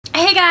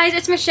Hey guys,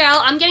 it's Michelle.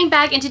 I'm getting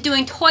back into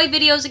doing toy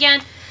videos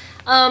again.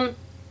 I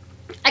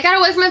got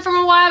away from it for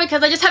a while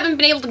because I just haven't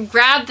been able to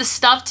grab the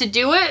stuff to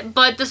do it,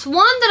 but this one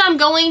that I'm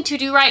going to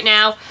do right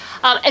now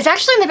is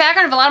actually in the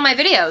background of a lot of my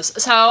videos.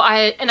 So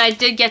I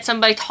did get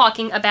somebody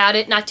talking about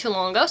it not too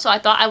long ago, so I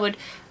thought I would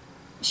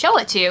show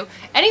it to you.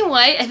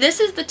 Anyway,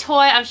 this is the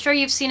toy. I'm sure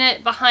you've seen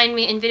it behind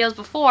me in videos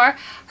before.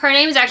 Her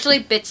name is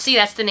actually Bitsy.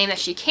 That's the name that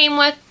she came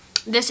with.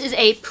 This is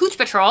a Pooch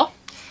Patrol.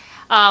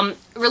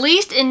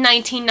 Released in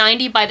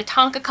 1990 by the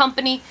Tonka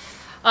Company.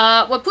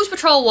 What Pooch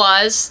Patrol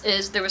was,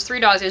 is there was 3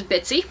 dogs. There was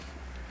Bitsy,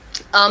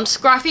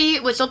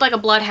 Scruffy, which looked like a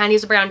bloodhound,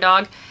 he's a brown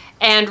dog,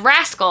 and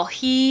Rascal.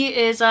 He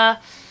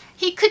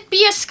could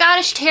be a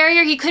Scottish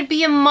Terrier, he could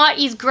be a mutt,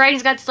 he's great,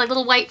 he's got this like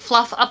little white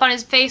fluff up on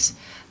his face.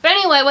 But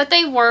anyway, what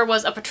they were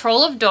was a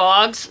patrol of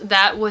dogs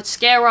that would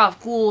scare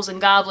off ghouls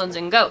and goblins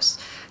and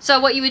ghosts. So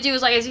what you would do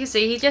is, like, as you can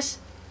see, this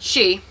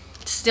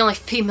is the only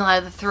female out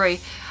of the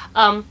 3,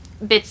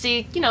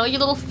 Bitsy, you know, your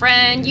little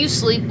friend you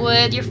sleep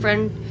with, your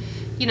friend,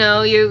 you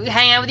know, you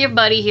hang out with your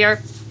buddy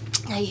here.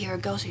 Now you hear a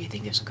ghost or you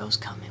think there's a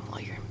ghost coming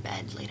while you're in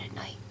bed late at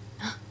night.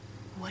 Huh?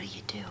 What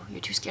do?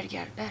 You're too scared to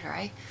get out of bed,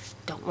 right?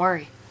 Don't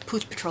worry.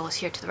 Pooch Patrol is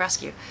here to the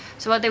rescue.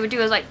 So what they would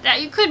do is, like,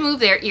 that you could move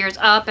their ears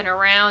up and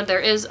around. There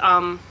is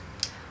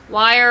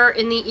wire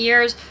in the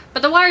ears,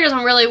 but the wire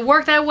doesn't really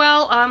work that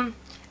well. I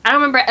don't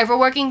remember it ever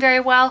working very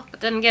well,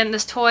 but then again,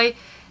 this toy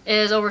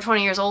is over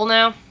 20 years old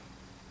now.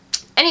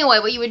 Anyway,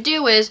 what you would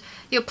do is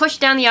you would push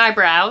down the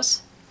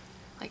eyebrows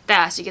like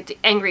that, so you get the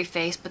angry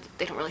face, but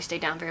they don't really stay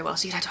down very well,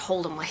 so you'd have to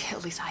hold them, like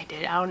at least I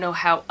did. I don't know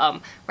how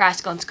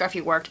Rascal and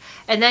Scruffy worked.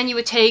 And then you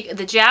would take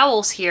the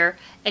jowls here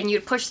and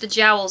you'd push the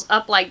jowls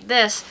up like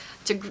this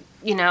to,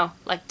 you know,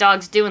 like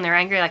dogs do when they're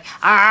angry, like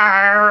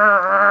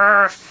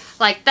arrgh,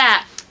 like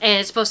that. And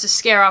it's supposed to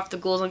scare off the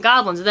ghouls and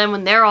goblins. And then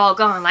when they're all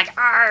gone, like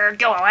arrgh,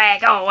 go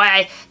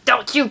away,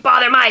 don't you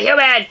bother my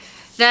human.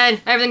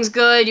 Then everything's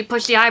good, you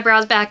push the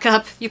eyebrows back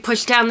up, you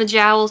push down the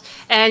jowls,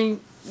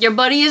 and your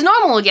buddy is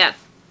normal again.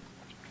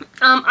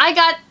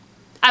 I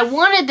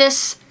wanted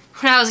this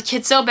when I was a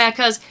kid so bad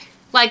because,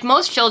 like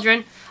most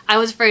children, I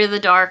was afraid of the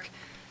dark.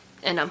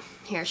 And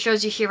here, it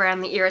shows you here around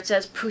the ear, it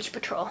says Pooch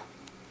Patrol.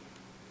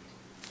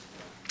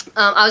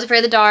 I was afraid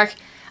of the dark.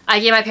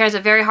 I gave my parents a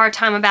very hard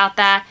time about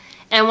that.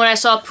 And when I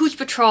saw Pooch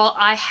Patrol,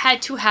 I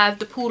had to have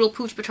the poodle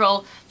Pooch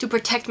Patrol to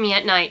protect me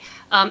at night.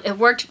 It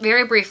worked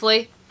very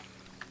briefly.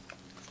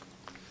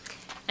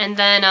 And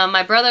then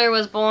my brother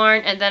was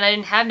born, and then I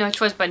didn't have no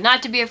choice but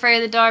not to be afraid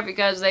of the dark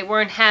because they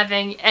weren't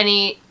having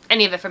any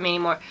of it from me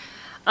anymore.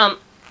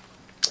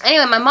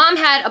 Anyway, my mom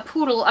had a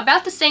poodle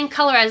about the same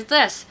color as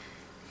this.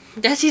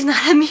 Desi's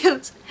not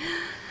amused.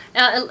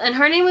 And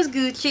her name was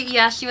Gucci.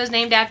 Yes, she was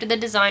named after the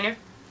designer.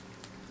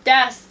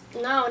 Des,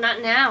 no,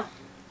 not now.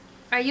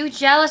 Are you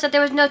jealous that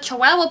there was no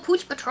Chihuahua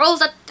Pooch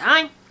Patrols at the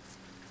time?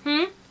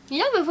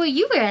 Not before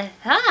you were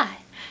alive.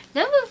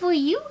 Not before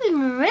you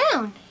were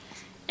around.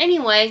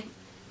 Anyway,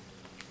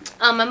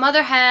 my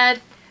mother had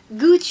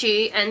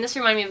Gucci, and this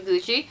reminded me of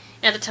Gucci.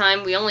 At the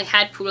time, we only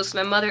had poodles, so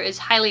my mother is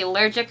highly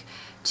allergic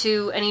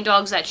to any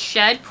dogs that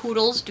shed.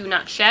 Poodles do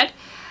not shed.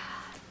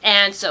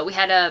 And so we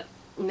had a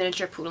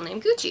miniature poodle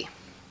named Gucci.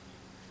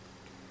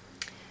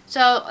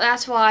 So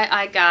that's why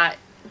I got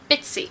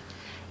Bitsy.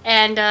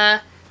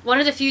 And one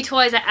of the few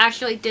toys that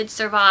actually did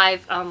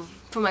survive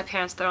from my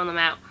parents throwing them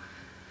out.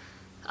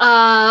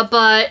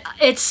 But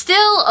it's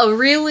still a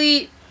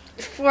really,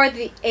 for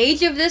the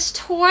age of this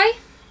toy,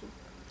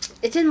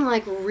 it's in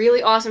like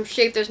really awesome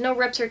shape. There's no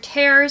rips or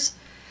tears.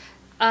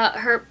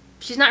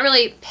 She's not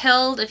really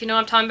pilled, if you know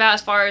what I'm talking about,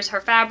 as far as her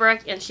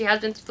fabric, and she has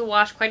been through the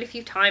wash quite a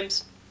few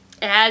times.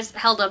 It has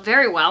held up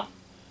very well.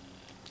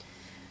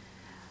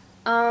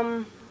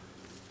 I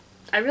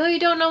really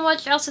don't know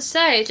much else to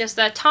say. It's just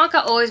that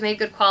Tonka always made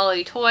good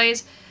quality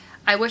toys.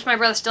 I wish my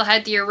brother still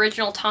had the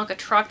original Tonka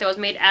truck that was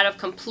made out of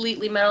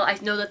completely metal. I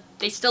know that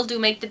they still do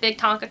make the big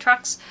Tonka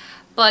trucks,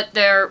 but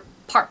they're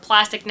part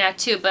plastic now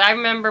too. But I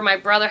remember my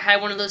brother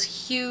had one of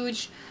those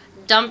huge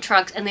dump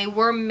trucks, and they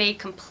were made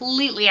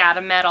completely out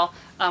of metal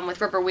with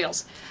rubber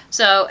wheels.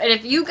 So, and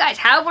if you guys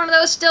have one of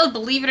those still,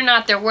 believe it or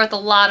not, they're worth a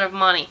lot of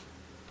money.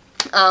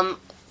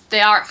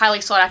 They are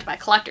highly sought after by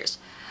collectors.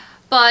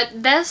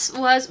 But this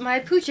was my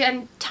Pooch,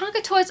 and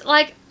Tonka toys,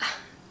 like,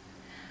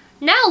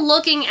 now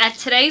looking at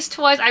today's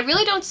toys, I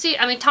really don't see,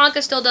 I mean,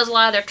 Tonka still does a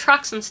lot of their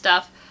trucks and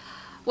stuff,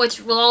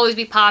 which will always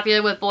be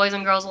popular with boys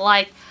and girls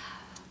alike.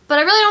 But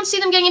I really don't see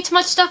them getting into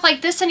much stuff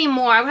like this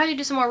anymore. I would have to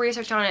do some more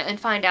research on it and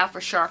find out for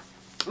sure.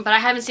 But I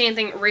haven't seen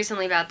anything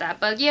recently about that.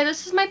 But yeah,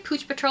 this is my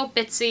Pooch Patrol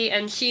Bitsy,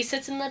 and she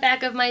sits in the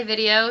back of my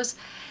videos.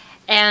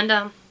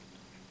 And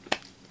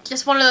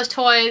just one of those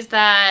toys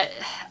that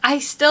I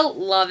still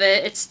love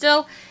it. It's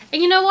still,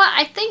 and you know what?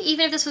 I think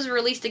even if this was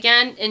released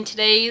again in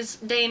today's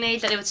day and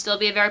age, that it would still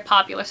be a very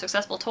popular,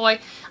 successful toy.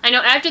 I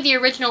know after the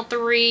original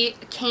 3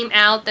 came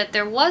out that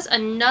there was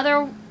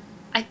another,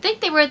 I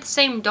think they were the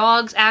same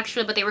dogs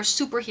actually, but they were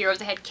superheroes.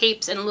 They had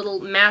capes and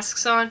little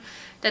masks on,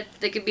 that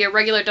they could be a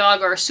regular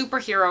dog or a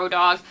superhero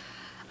dog.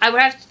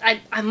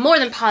 I'm more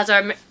than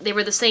positive they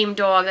were the same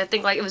dog. I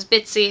think like it was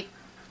Bitsy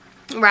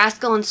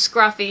Rascal and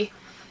Scruffy,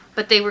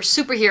 but they were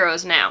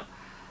superheroes now.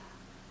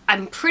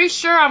 I'm pretty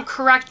sure I'm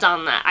correct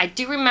on that. I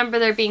do remember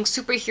there being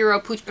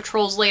superhero Pooch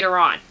Patrols later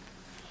on.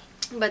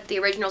 But the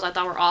originals I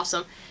thought were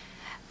awesome.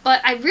 But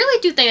I really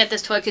do think that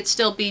this toy could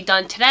still be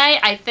done today.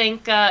 I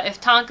think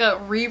if Tonka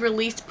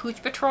re-released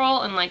Pooch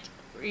Patrol and like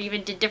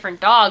even did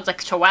different dogs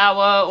like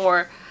Chihuahua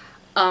or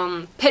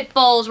Pit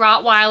Bulls,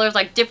 Rottweilers,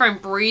 like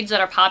different breeds that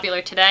are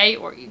popular today,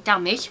 or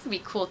Dalmatian would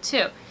be cool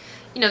too.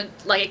 You know,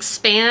 like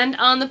expand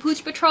on the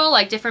Pooch Patrol,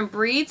 like different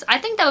breeds. I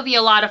think that would be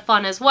a lot of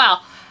fun as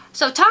well.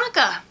 So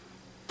Tonka,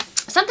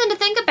 something to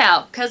think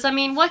about, because I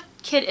mean, what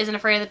kid isn't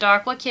afraid of the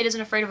dark? What kid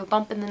isn't afraid of a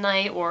bump in the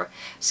night or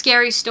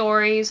scary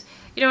stories?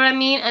 You know what I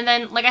mean? And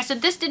then, like I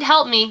said, this did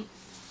help me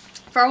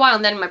for a while,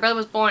 and then my brother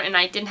was born and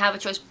I didn't have a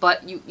choice,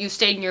 but you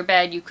stayed in your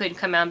bed. You couldn't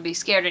come out and be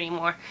scared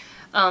anymore.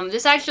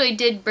 This actually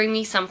did bring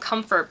me some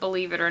comfort,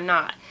 believe it or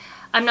not.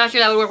 I'm not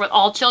sure that would work with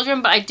all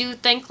children, but I do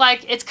think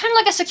like it's kind of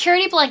like a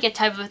security blanket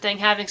type of a thing,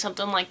 having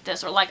something like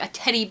this, or like a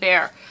teddy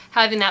bear,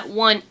 having that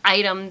one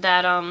item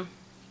that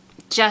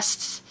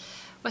just,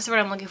 what's the word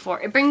I'm looking for?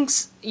 It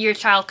brings your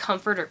child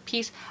comfort or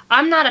peace.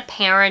 I'm not a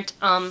parent.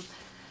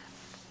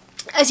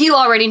 As you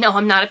already know,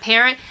 I'm not a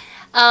parent,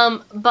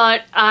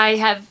 but I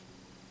have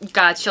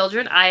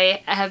godchildren.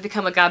 I have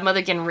become a godmother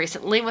again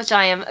recently, which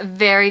I am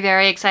very,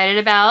 very excited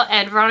about.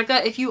 And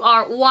Veronica, if you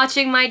are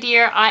watching, my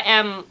dear, I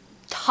am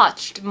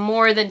touched,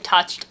 more than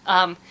touched.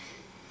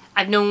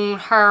 I've known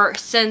her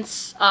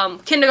since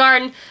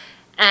kindergarten,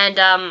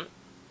 and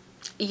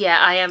yeah,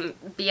 I am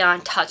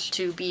beyond touched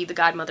to be the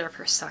godmother of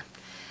her son.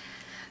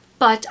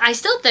 But I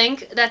still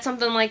think that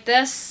something like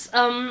this,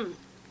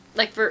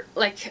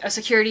 like a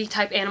security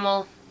type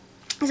animal,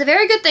 is a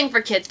very good thing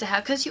for kids to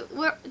have, because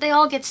they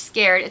all get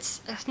scared.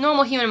 It's a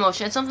normal human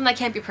emotion. It's something that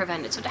can't be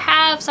prevented. So to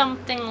have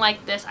something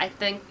like this, I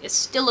think, is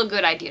still a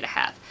good idea to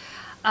have.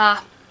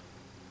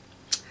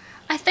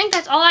 I think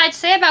that's all I'd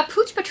say about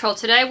Pooch Patrol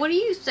today. What do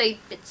you say,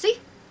 Bitsy?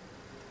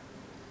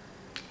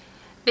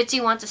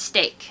 Bitsy wants a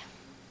steak.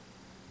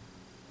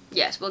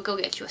 Yes, we'll go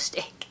get you a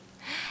steak.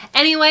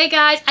 Anyway,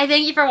 guys, I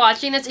thank you for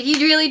watching this. If you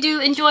really do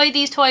enjoy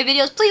these toy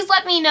videos, please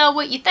let me know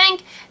what you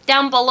think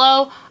down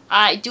below.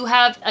 I do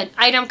have an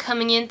item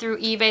coming in through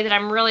eBay that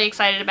I'm really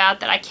excited about,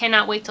 that I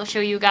cannot wait to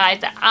show you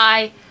guys, that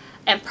I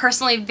am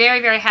personally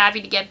very, very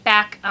happy to get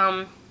back.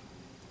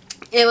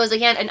 It was,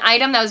 again, an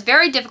item that was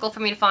very difficult for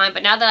me to find,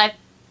 but now that I've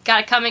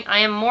got it coming, I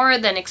am more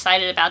than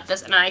excited about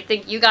this, and I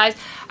think you guys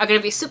are going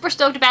to be super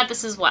stoked about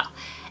this as well.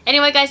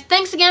 Anyway, guys,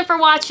 thanks again for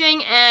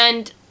watching,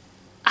 and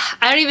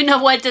I don't even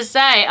know what to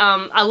say.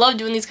 I love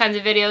doing these kinds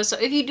of videos, so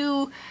if you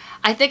do,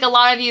 I think a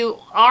lot of you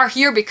are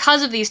here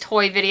because of these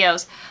toy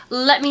videos.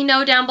 Let me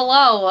know down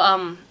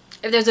below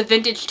if there's a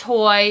vintage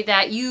toy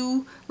that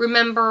you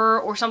remember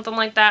or something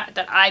like that,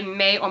 that I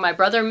may or my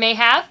brother may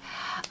have,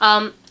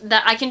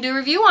 that I can do a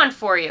review on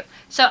for you.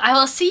 So I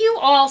will see you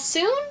all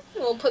soon.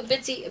 We'll put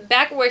Bitsy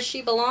back where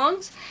she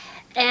belongs,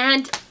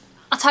 and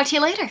I'll talk to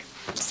you later.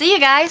 See you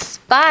guys.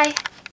 Bye.